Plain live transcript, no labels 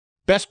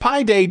Best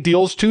Pi Day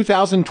Deals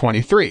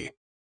 2023.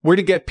 Where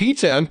to get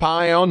pizza and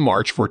pie on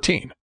March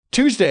 14.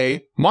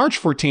 Tuesday, March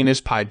 14 is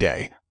Pi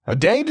Day, a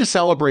day to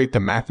celebrate the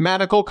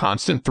mathematical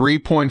constant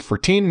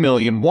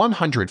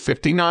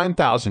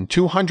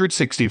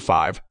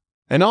 3.14,159,265,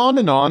 and on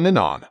and on and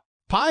on.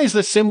 Pi is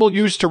the symbol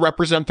used to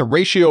represent the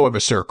ratio of a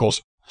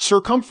circle's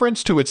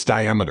circumference to its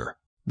diameter.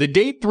 The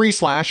date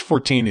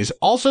 3/14 is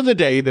also the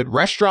day that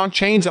restaurant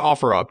chains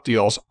offer up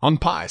deals on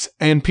pies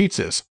and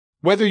pizzas.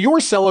 Whether you're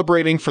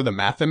celebrating for the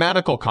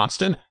mathematical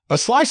constant, a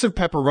slice of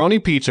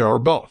pepperoni pizza, or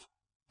both,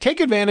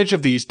 take advantage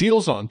of these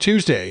deals on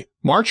Tuesday,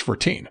 March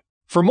 14.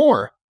 For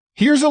more,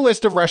 here's a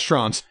list of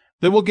restaurants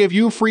that will give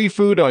you free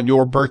food on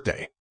your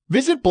birthday.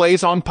 Visit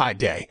Blaze on Pi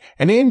Day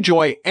and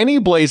enjoy any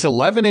Blaze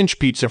 11-inch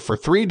pizza for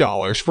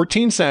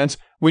 $3.14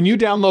 when you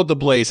download the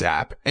Blaze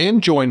app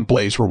and join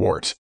Blaze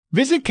Rewards.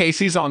 Visit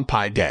Casey's on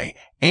Pi Day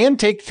and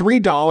take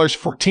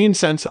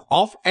 $3.14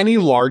 off any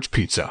large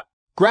pizza.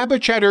 Grab a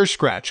cheddar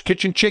scratch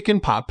kitchen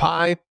chicken pot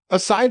pie, a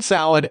side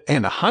salad,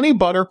 and a honey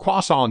butter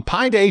croissant on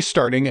Pi Day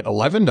starting at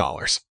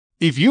 $11.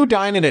 If you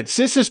dine in at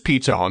Sis's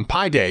Pizza on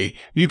Pi Day,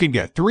 you can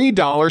get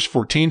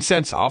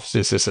 $3.14 off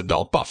Sis's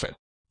adult buffet,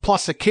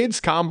 plus a kids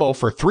combo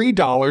for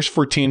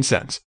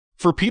 $3.14.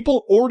 For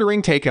people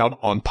ordering takeout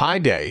on Pi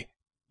Day,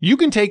 you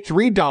can take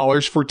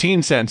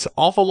 $3.14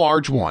 off a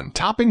large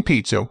one-topping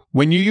pizza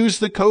when you use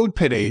the code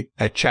PIT8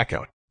 at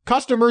checkout.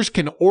 Customers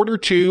can order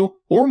 2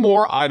 or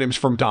more items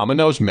from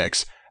Domino's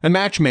Mix and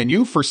Match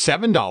menu for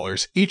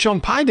 $7 each on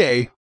Pi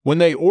Day when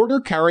they order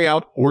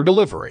carryout or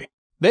delivery.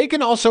 They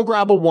can also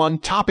grab a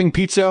one-topping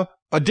pizza,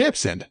 a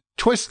dips and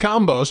twist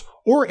combos,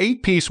 or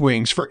 8-piece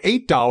wings for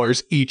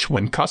 $8 each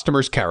when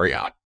customers carry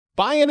out.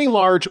 Buy any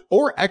large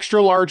or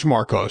extra-large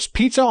Marco's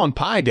pizza on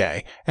Pi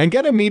Day and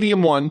get a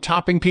medium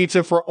one-topping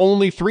pizza for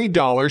only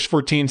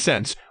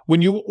 $3.14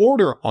 when you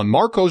order on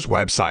Marco's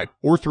website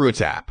or through its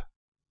app.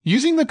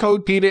 Using the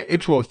code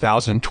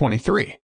PITA2023.